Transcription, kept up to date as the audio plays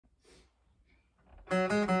I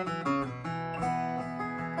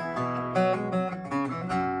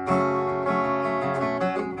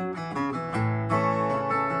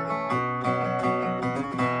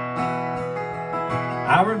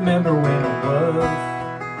remember when I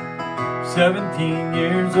was 17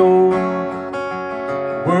 years old.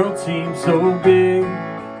 World seemed so big,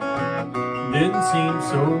 didn't seem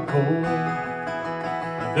so cold.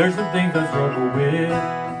 There's some things I struggle with,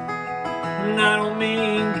 and I don't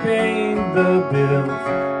mean paying the bills.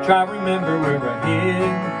 Try to remember where I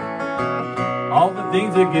hid all the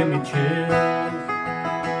things that give me chills.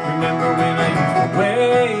 Remember when I used to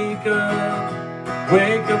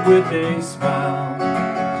wake up with a smile.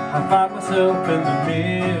 I find myself in the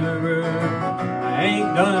mirror, I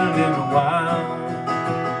ain't done it in a while.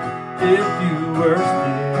 If you were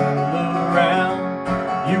still around,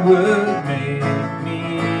 you would make me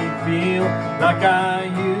feel like I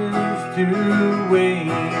used to way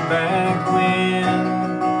back when.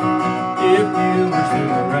 If you were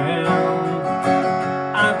still around,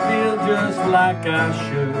 I feel just like I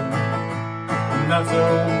should, not so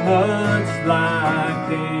much like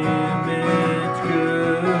damaged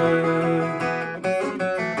goods.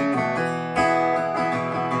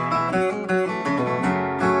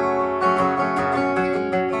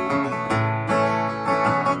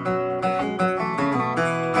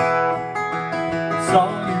 Saw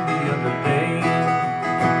you the other day,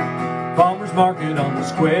 farmer's market on the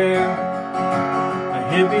square. I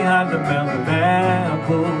hid behind a mountain of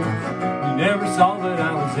apples. You never saw that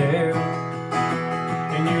I was there.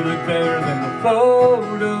 And you look better than the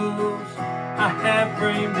photos I have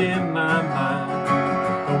framed in my mind,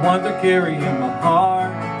 the ones I carry in my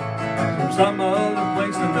heart from some other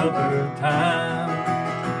place another time.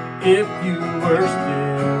 If you were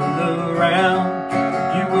still around,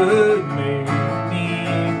 you would make me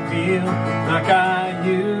feel like I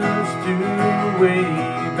used to way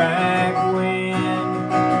back when.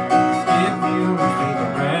 If you were still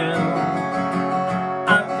around, I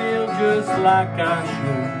feel just like I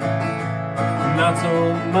should, not so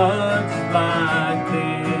much like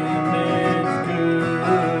damaged goods.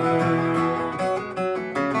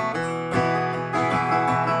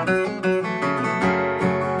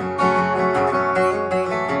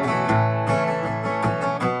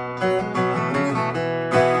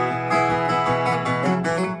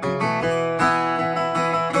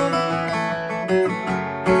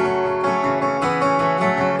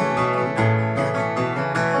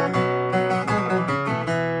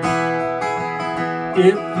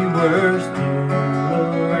 If you were still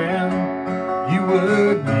around, you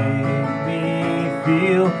would make me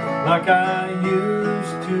feel like I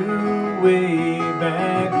used to way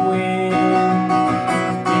back when.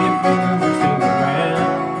 If you were still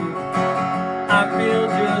around, I feel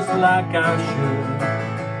just like I should,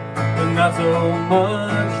 but not so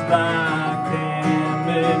much like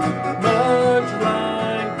damage, much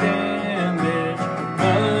like damage,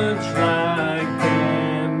 much like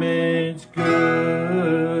damaged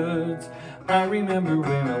goods. I remember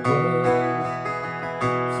when I was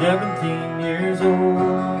 17 years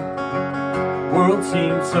old. World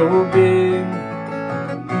seemed so big,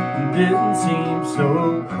 didn't seem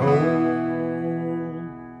so cold.